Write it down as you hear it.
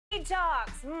trade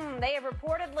talks. They have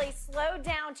reportedly slowed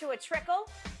down to a trickle,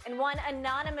 and one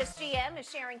anonymous GM is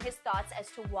sharing his thoughts as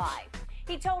to why.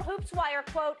 He told HoopsWire,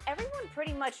 quote, "Everyone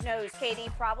pretty much knows KD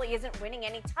probably isn't winning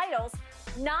any titles,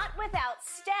 not without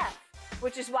Steph,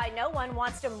 which is why no one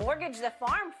wants to mortgage the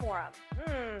farm for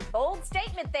him." Bold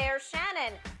statement there.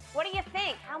 Shannon, what do you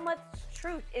think? How much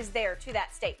truth is there to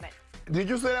that statement? Did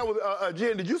you say that was a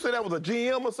GM? Did you say that was a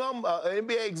GM or something, an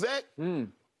NBA exec?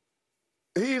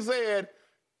 He said,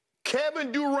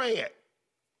 Kevin Durant.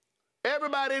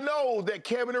 Everybody knows that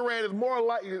Kevin Durant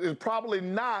is probably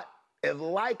not as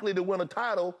likely to win a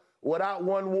title without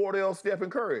one Wardell, Stephen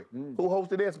Curry, who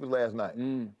hosted ESPYs last night.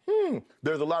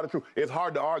 There's a lot of truth. It's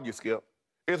hard to argue, Skip.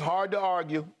 It's hard to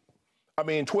argue. I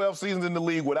mean, 12 seasons in the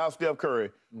league without Steph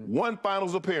Curry, one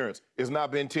finals appearance. It's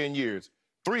not been 10 years.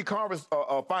 3 conference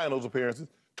finals appearances,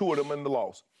 2 of them in the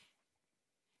loss.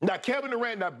 Now, Kevin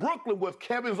Durant, Brooklyn was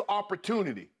Kevin's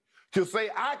opportunity to say,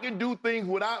 I can do things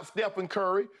without Stephen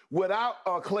Curry, without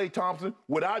Klay Thompson,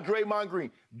 without Draymond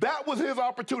Green. That was his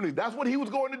opportunity. That's what he was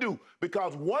going to do,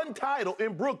 because one title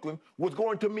in Brooklyn was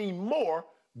going to mean more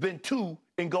than 2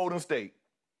 in Golden State.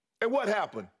 And what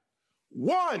happened?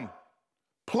 1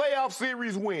 playoff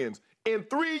series wins in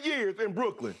 3 years in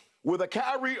Brooklyn with a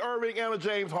Kyrie Irving and a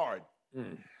James Harden.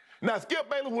 Now, Skip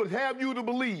Bayless would have you to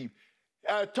believe,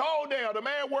 toe down, the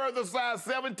man wears a size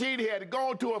 17. He had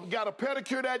got a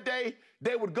pedicure that day.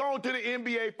 They would go to the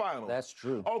NBA Finals. That's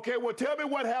true. Okay, well, tell me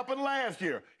what happened last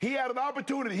year. He had an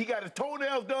opportunity. He got his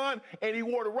toenails done, and he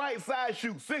wore the right size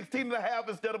shoe, 16.5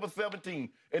 instead of a 17.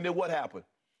 And then what happened?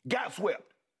 Got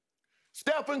swept.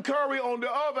 Stephen Curry, on the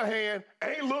other hand,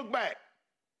 ain't looked back.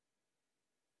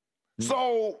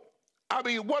 So, I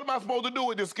mean, what am I supposed to do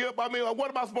with this, Skip? I mean, what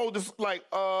am I supposed to, I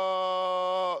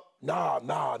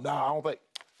don't think.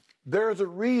 There's a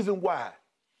reason why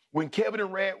when Kevin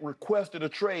Durant requested a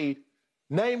trade,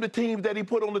 name the teams that he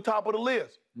put on the top of the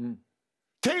list.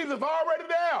 Teams is already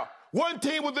there. One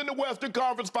team was in the Western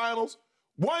Conference Finals.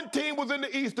 One team was in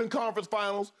the Eastern Conference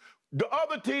Finals. The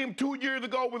other team 2 years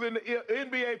ago was in the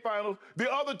NBA Finals. The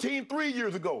other team 3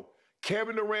 years ago.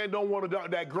 Kevin Durant don't want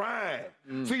that grind.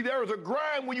 See, there is a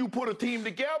grind when you put a team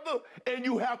together and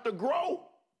you have to grow.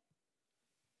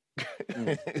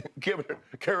 Kevin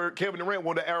Durant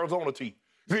wanted the Arizona team.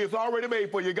 See, it's already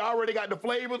made for you. You already got the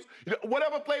flavors.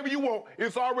 Whatever flavor you want,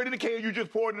 it's already in the can. You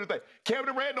just pour it in the thing.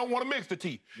 Kevin Durant don't want to mix the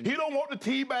tea. He don't want the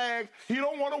tea bags. He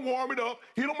don't want to warm it up.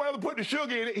 He don't want to put the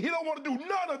sugar in it. He don't want to do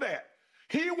none of that.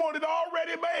 He want it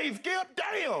already made. Skip,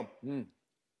 damn.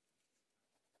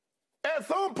 At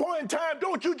some point in time,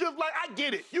 don't you just I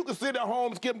get it. You can sit at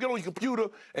home, Skip, get on your computer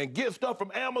and get stuff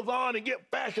from Amazon and get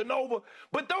Fashion Nova.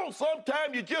 But don't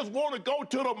sometimes you just want to go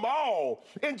to the mall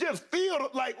and just feel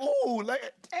like, ooh, look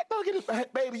at this,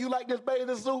 baby, you like this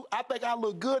bathing suit? I think I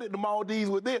look good at the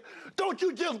Maldives with this. Don't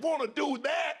you just want to do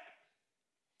that?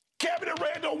 Kevin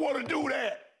Durant don't want to do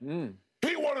that.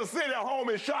 He want to sit at home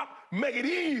and shop, make it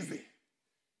easy.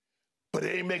 But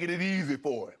they ain't making it easy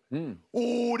for him.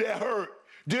 Ooh, that hurt.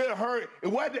 Did hurt.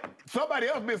 Somebody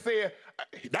else been saying,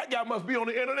 that guy must be on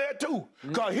the internet too.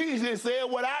 Because he's been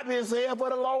saying what I've been saying for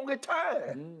the longest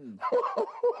time.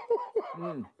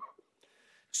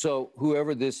 So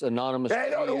whoever this anonymous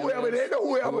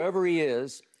whoever he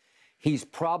is, he's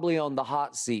probably on the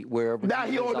hot seat wherever now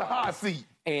he on the hot seat.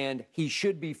 And he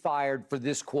should be fired for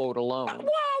this quote alone.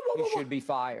 He should be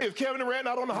fired. Is Kevin Durant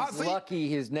not on the hot seat? Lucky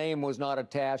his name was not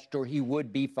attached or he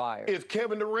would be fired. Is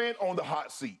Kevin Durant on the hot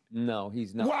seat? No,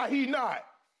 he's not. Why he not?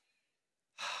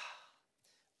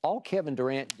 All Kevin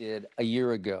Durant did a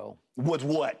year ago was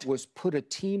what? Was put a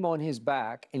team on his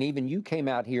back, and even you came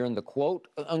out here and the quote,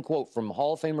 unquote, from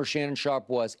Hall of Famer Shannon Sharpe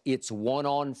was, it's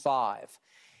 1-on-5.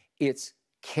 It's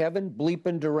Kevin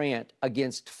bleeping Durant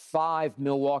against 5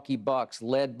 Milwaukee Bucks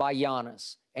led by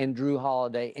Giannis and Drew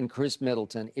Holiday and Chris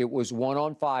Middleton. It was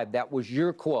 1-on-5. That was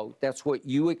your quote. That's what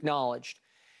you acknowledged.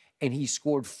 And he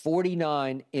scored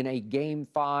 49 in a Game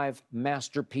 5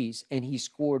 masterpiece, and he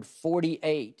scored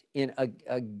 48 in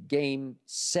a Game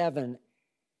 7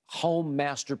 home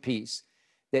masterpiece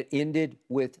that ended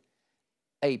with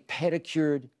a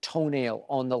pedicured toenail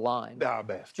on the line.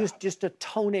 Just a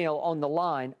toenail on the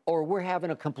line, or we're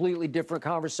having a completely different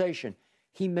conversation.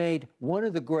 He made one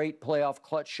of the great playoff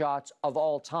clutch shots of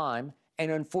all time,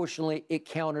 and unfortunately, it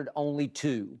counted only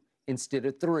 2 instead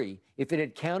of 3. If it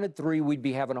had counted 3, we'd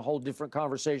be having a whole different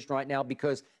conversation right now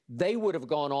because they would have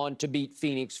gone on to beat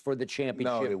Phoenix for the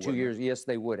championship 2 years. Yes,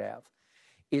 they would have.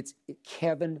 It's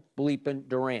Kevin bleeping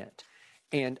Durant.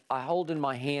 And I hold in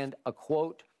my hand a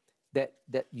quote that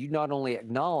you not only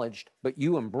acknowledged, but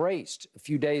you embraced a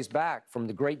few days back from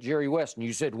the great Jerry West. And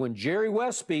you said, when Jerry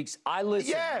West speaks, I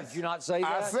listen. Yes. Did you not say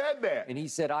that? I said that. And he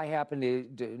said, I happen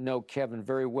to know Kevin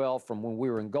very well from when we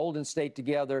were in Golden State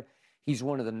together. He's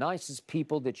one of the nicest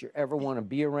people that you ever want to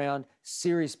be around.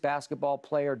 Serious basketball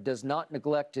player, does not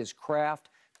neglect his craft.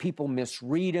 People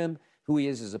misread him, who he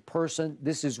is as a person.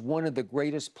 This is one of the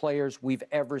greatest players we've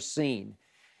ever seen.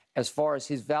 As far as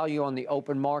his value on the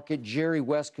open market, Jerry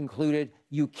West concluded,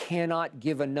 you cannot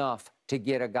give enough to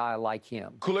get a guy like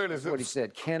him. Clearly, that's what he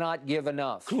said, cannot give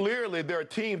enough. Clearly, there are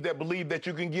teams that believe that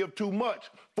you can give too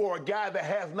much for a guy that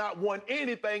has not won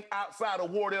anything outside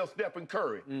of Wardell, Stephen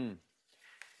Curry.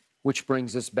 Which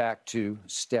brings us back to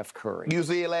Steph Curry. You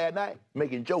see it last night,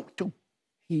 making jokes, too.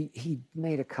 He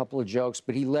made a couple of jokes,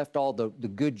 but he left all the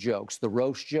good jokes, the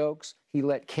roast jokes. He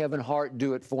let Kevin Hart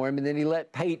do it for him, and then he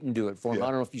let Peyton do it for him. Yeah.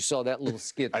 I don't know if you saw that little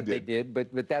skit that they did, but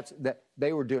that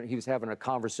they were doing. He was having a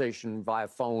conversation via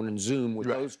phone and Zoom with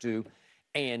those two,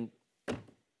 and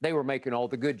they were making all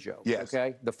the good jokes. Yes.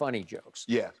 Okay, the funny jokes.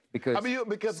 Yes.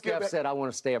 Because Steph said, "I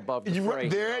want to stay above the fray.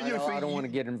 I don't want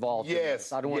to get involved. In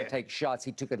this. I don't want to take shots."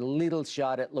 He took a little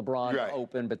shot at LeBron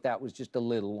open, but that was just a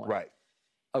little one. Right.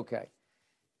 Okay.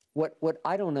 What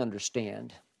I don't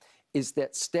understand is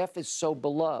that Steph is so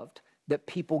beloved that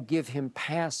people give him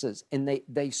passes, and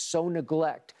they so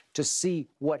neglect to see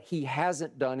what he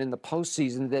hasn't done in the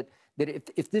postseason that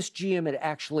if this GM had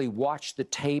actually watched the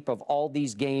tape of all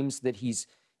these games that he's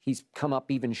come up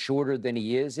even shorter than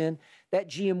he is in, that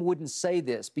GM wouldn't say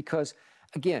this because,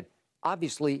 again,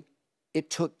 obviously it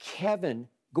took Kevin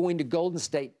going to Golden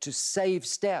State to save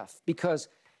Steph because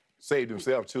saved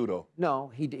himself, too, though.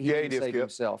 No, he didn't save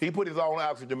himself. He put his own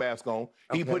oxygen mask on.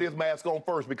 Okay. He put his mask on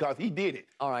first because he did it.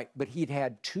 All right, but he'd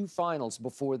had 2 finals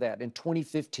before that in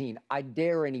 2015. I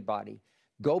dare anybody,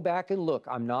 go back and look.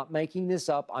 I'm not making this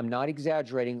up. I'm not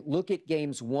exaggerating. Look at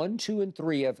games 1, 2, and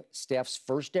 3 of Steph's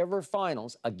first ever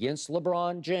finals against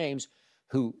LeBron James,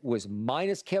 who was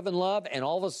minus Kevin Love, and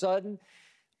all of a sudden,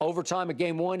 overtime of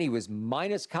game 1, he was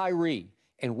minus Kyrie.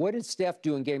 And what did Steph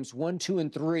do in games 1, 2,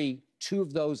 and 3? 2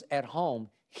 of those at home.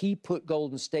 He put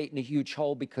Golden State in a huge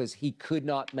hole because he could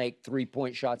not make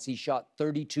three-point shots. He shot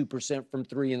 32% from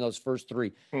 3 in those first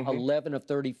 3, 11 of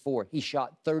 34. He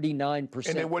shot 39%.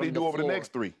 And then what did he do over the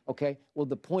next 3? Okay, well,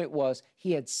 the point was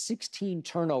he had 16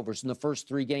 turnovers in the first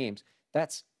 3 games.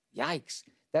 That's, yikes.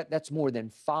 That's more than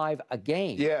 5 a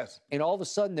game. Yes. And all of a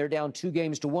sudden, they're down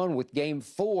 2-1 with game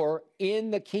 4 in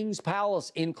the King's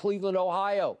Palace in Cleveland,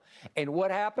 Ohio. And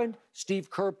what happened? Steve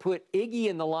Kerr put Iggy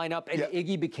in the lineup, and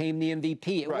Iggy became the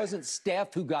MVP. It wasn't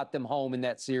Steph who got them home in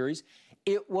that series.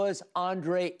 It was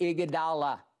Andre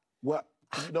Iguodala. What?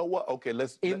 You know what? Okay,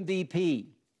 MVP.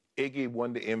 Iggy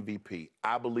won the MVP.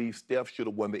 I believe Steph should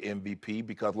have won the MVP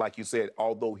because, like you said,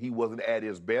 although he wasn't at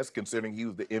his best, considering he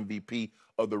was the MVP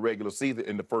of the regular season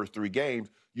in the first 3 games,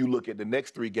 you look at the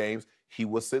next 3 games, he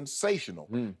was sensational.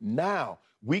 Now,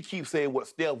 we keep saying what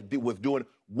Steph was doing.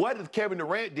 What did Kevin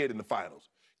Durant did in the finals?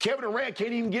 Kevin Durant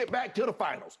can't even get back to the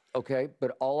finals. Okay,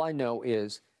 but all I know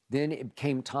is then it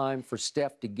came time for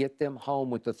Steph to get them home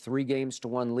with the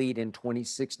 3-1 lead in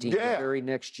 2016, the very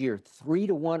next year.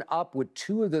 3-1 up with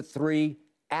 2 of the 3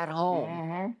 at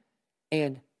home.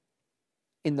 And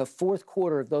in the fourth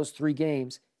quarter of those 3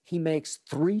 games, he makes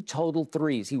 3 total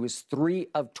threes. He was 3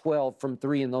 of 12 from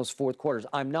 3 in those fourth quarters.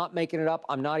 I'm not making it up.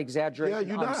 I'm not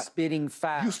exaggerating. I'm spitting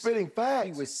facts. You're spitting facts.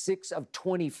 He was 6 of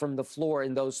 20 from the floor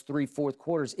in those 3 fourth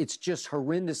quarters. It's just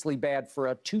horrendously bad for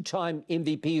a 2-time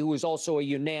MVP who is also a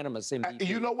unanimous MVP.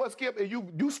 You know what, Skip?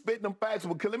 You spitting them facts.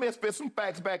 Well, let me spit some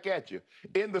facts back at you.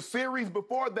 In the series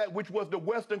before that, which was the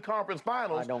Western Conference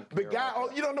Finals, I don't care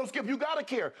about you don't know, Skip. You gotta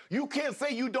care. You can't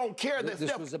say you don't care that this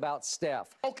Steph was about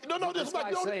Steph. Okay, no, this is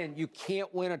about saying you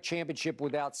can't win a championship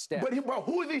without Steph. But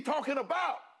who is he talking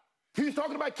about? He's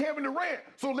talking about Kevin Durant.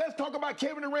 So let's talk about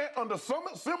Kevin Durant under some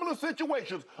similar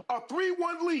situations. A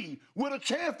 3-1 lead with a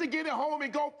chance to get it home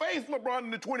and go face LeBron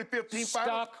in the 2015 finals.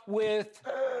 Stuck with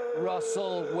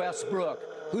Russell Westbrook.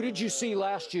 Who did you see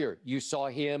last year? You saw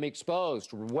him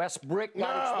exposed. Westbrook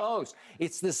got exposed.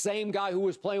 It's the same guy who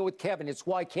was playing with Kevin. It's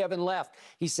why Kevin left.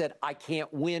 He said, I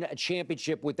can't win a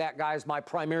championship with that guy as my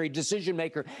primary decision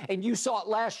maker. And you saw it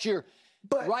last year.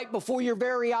 But right before your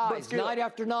very eyes, night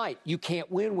after night, you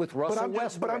can't win with Russell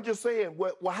Westbrook. But I'm just saying,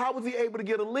 well, how was he able to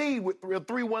get a lead with a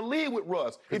 3-1 lead with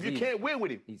Russ if you can't win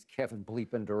with him? He's Kevin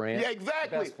Bleepin Durant. Yeah,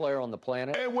 exactly. The best player on the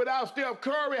planet. And without Steph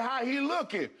Curry, how he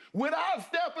looking? Without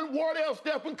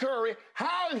Stephen Curry,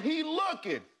 how is he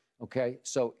looking? Okay,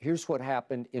 so here's what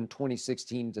happened in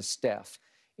 2016 to Steph.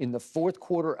 In the fourth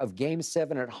quarter of Game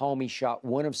 7 at home, he shot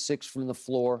 1 of 6 from the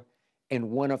floor, and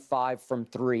 1 of 5 from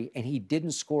 3, and he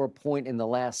didn't score a point in the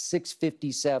last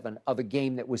 6:57 of a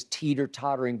game that was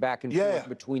teeter-tottering back and forth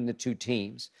between the two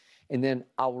teams. And then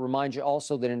I'll remind you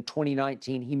also that in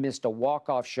 2019, he missed a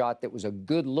walk-off shot that was a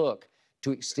good look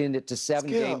to extend it to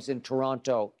 7 games in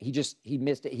Toronto. He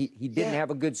missed it. He didn't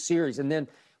have a good series. And then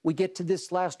we get to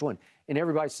this last one, and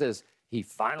everybody says, he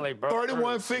finally broke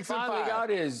 31, 6, and 5. Finally got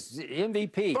his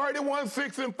MVP. 31,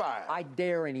 6, and 5. I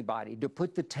dare anybody to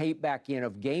put the tape back in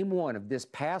of Game 1 of this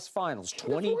past finals,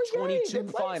 2022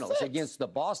 finals against the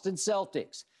Boston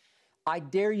Celtics. I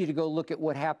dare you to go look at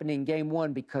what happened in Game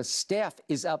 1 because Steph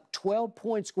is up 12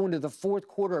 points going to the fourth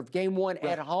quarter of Game 1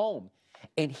 at home.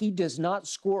 And he does not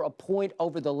score a point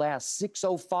over the last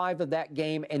 6:05 of that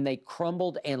game, and they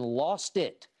crumbled and lost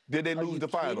it. Did they lose the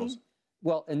finals?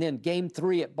 Well, and then Game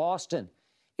 3 at Boston.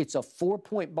 It's a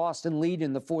 4-point Boston lead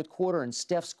in the fourth quarter, and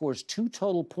Steph scores 2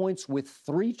 total points with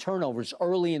 3 turnovers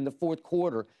early in the fourth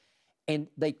quarter, and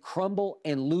they crumble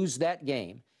and lose that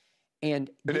game.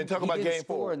 And then talk about Game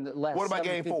 4. What about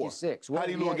Game 4? Well, how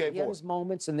do you lose Game 4? He had his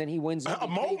moments, and then he wins.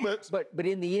 Moments? But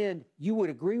in the end, you would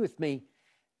agree with me,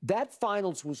 that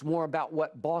finals was more about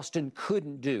what Boston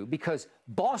couldn't do because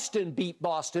Boston beat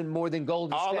Boston more than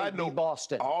Golden State beat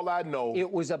Boston. All I know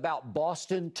it was about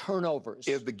Boston turnovers.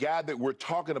 Is the guy that we're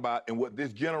talking about and what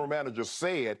this general manager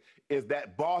said is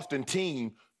that Boston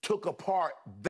team took apart